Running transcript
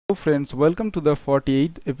Hello friends, welcome to the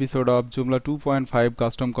 48th episode of Joomla 2.5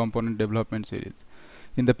 custom component development series.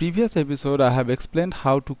 In the previous episode I have explained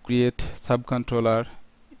how to create subcontroller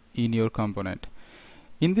in your component.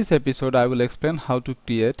 In this episode I will explain how to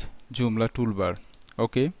create Joomla toolbar.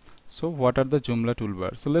 Okay, so what are the Joomla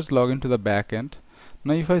toolbar? So let's log into the backend.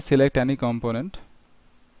 Now if I select any component,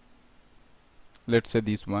 let's say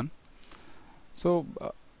this one, so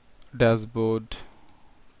dashboard,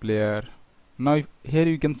 player. Now here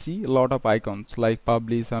you can see a lot of icons like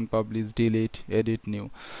publish, unpublish, delete, edit,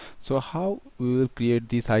 new. So how we will create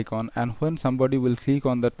this icon, and when somebody will click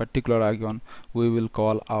on that particular icon, we will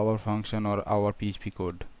call our function or our PHP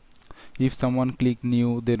code. If someone click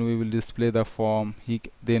new, then we will display the form.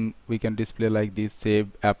 Then we can display like this: save,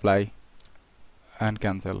 apply, and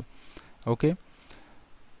cancel. Okay,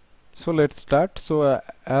 so let's start. So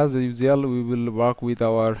as usual we will work with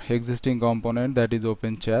our existing component, that is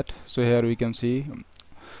open chat. So here we can see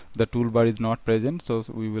the toolbar is not present, so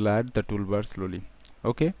we will add the toolbar slowly.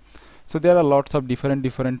 Okay, so there are lots of different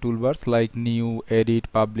toolbars like new, edit,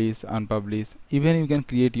 publish, unpublish. Even you can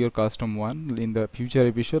create your custom one. In the future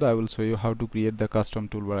episode I will show you how to create the custom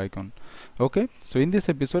toolbar icon. Okay, so in this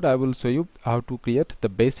episode I will show you how to create the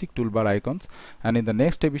basic toolbar icons, and in the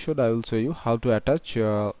next episode I will show you how to attach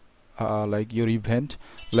like your event,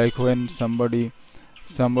 like when somebody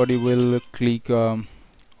will click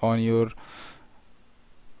on your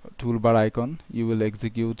toolbar icon, you will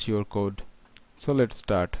execute your code. So let's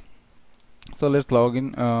start. So let's log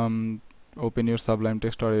in. Open your Sublime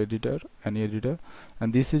Text or editor, any editor,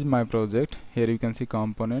 and this is my project. Here you can see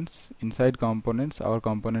components. Inside components, our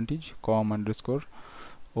component is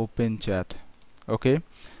com_open chat. Okay,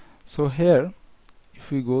 so here if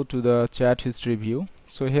we go to the chat history view,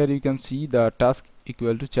 so here you can see the task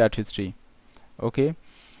equal to chat history. Okay,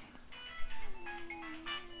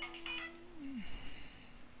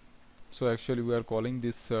 so actually we are calling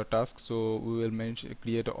this task, so we will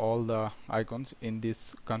create all the icons in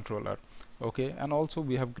this controller. Okay, and also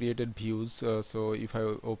we have created views. So if I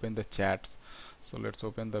open the chats, so let's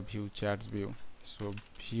open the view chats view. So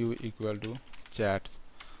view equal to chats,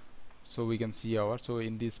 so we can see our, so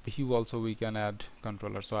in this view also we can add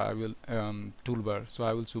controller. So I will toolbar, so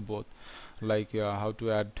I will show both, like how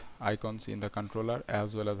to add icons in the controller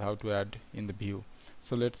as well as how to add in the view.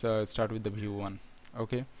 So let's start with the view one.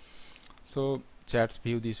 Okay, so chats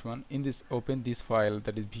view, this one. In this, open this file,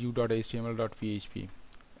 that is view.html.php,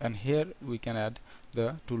 and here we can add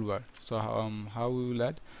the toolbar. So how we will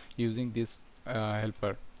add? Using this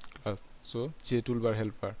helper class, so jtoolbar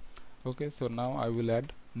helper. Okay, so now I will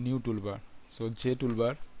add new toolbar, so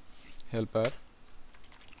jtoolbar helper.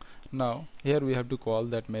 Now here we have to call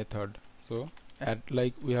that method. So add,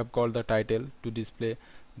 like we have called the title to display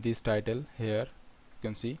this title here, you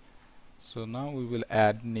can see. So now we will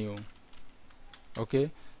add new.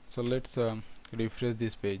 Okay, so let's refresh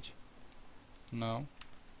this page. Now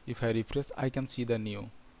if I refresh, I can see the new.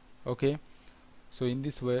 Okay, so in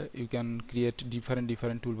this way you can create different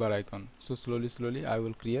toolbar icon. So slowly I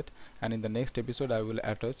will create, and in the next episode I will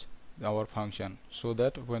attach our function, so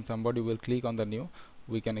that when somebody will click on the new,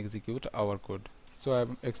 we can execute our code. So I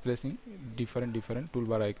am expressing different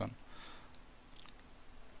toolbar icon.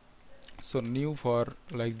 So new for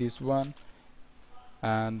like this one,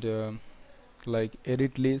 and like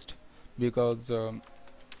edit list, because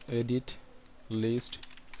edit list,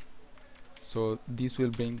 so this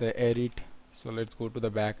will bring the edit. So let's go to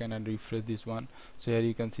the backend and refresh this one. So here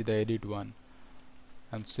you can see the edit one,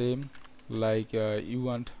 and same like you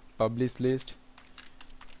want publish list.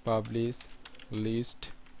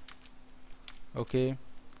 Okay,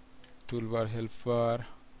 toolbar helper,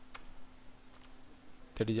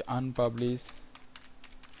 that is unpublished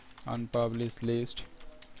list,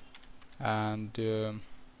 and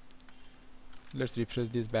let's refresh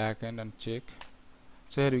this backend and check.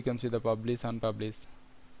 So here you can see the publish, unpublish.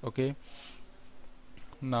 Okay,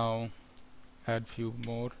 now add few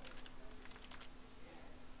more,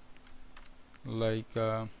 like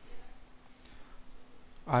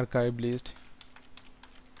archive list,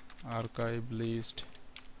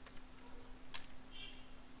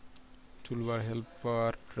 toolbar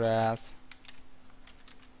helper, trash,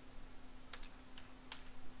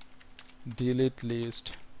 delete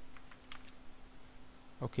list.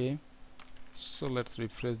 Okay, so let's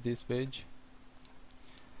refresh this page.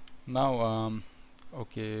 Now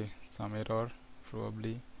okay, some error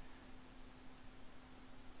probably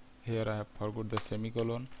here. I have forgot the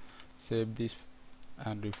semicolon. Save this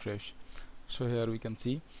and refresh. So here we can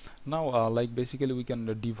see now like basically we can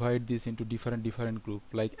divide this into different group,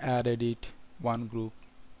 like add, edit one group,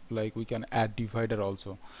 like we can add divider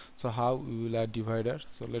also. So how we will add divider?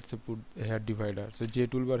 So let's say put here divider. So J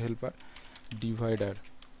toolbar helper divider.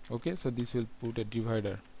 Okay, so this will put a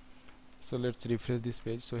divider. So let's refresh this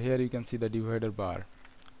page. So here you can see the divider bar.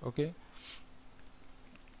 Okay,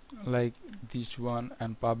 like this one,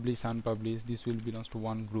 and publish unpublish, this will belongs to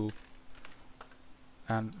one group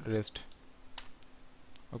and rest.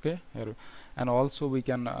 Okay, here. And also we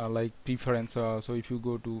can like preference, so if you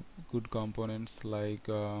go to good components, like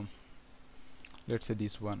let's say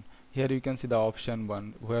this one, here you can see the option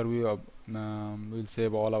one where we will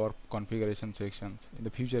save all our configuration sections. In the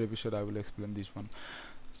future episode I will explain this one.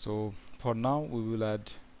 So for now we will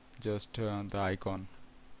add just the icon.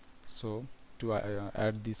 So to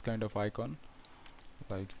add this kind of icon,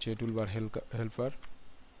 like JToolbar helper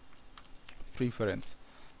preference,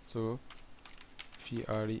 so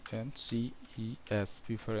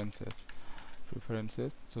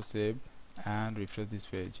preferences, so save and refresh this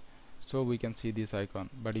page. So we can see this icon,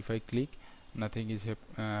 but if I click, nothing is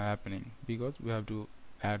happening because we have to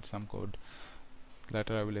add some code.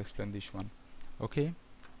 Later I will explain this one. Okay,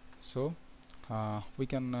 so we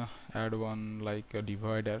can add one like a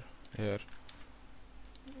divider here,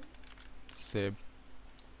 save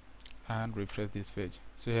and refresh this page.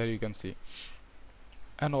 So here you can see.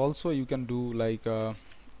 And also you can do like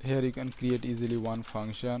here you can create easily one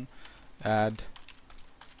function, add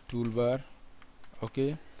toolbar.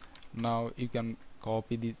 Okay, now you can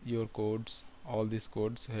copy your codes, all these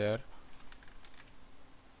codes here.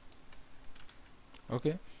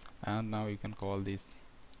 Okay, and now you can call this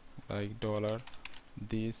like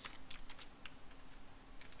 $this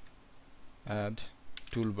add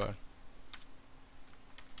toolbar.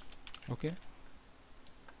 Okay,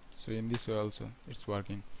 so in this way also it's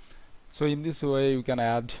working. So in this way you can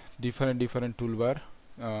add different toolbar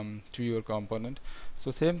to your component.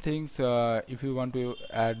 So same things if you want to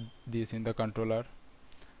add this in the controller.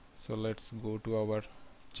 So let's go to our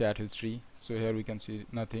chat history. So here we can see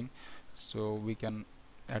nothing, so we can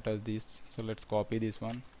attach this. So let's copy this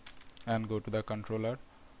one and go to the controller.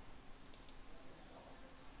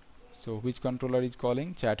 So which controller is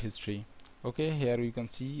calling chat history? Okay, here you can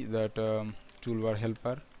see that toolbar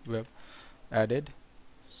helper we have added.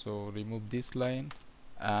 So remove this line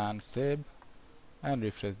and save and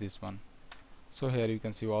refresh this one. So here you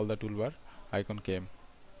can see all the toolbar icon came.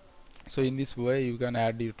 So in this way you can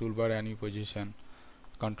add your toolbar any position,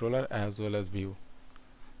 controller as well as view.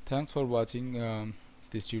 Thanks for watching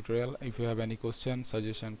this tutorial. If you have any question,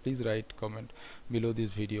 suggestion, please write comment below this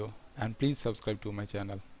video, and please subscribe to my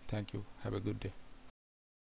channel. Thank you. Have a good day.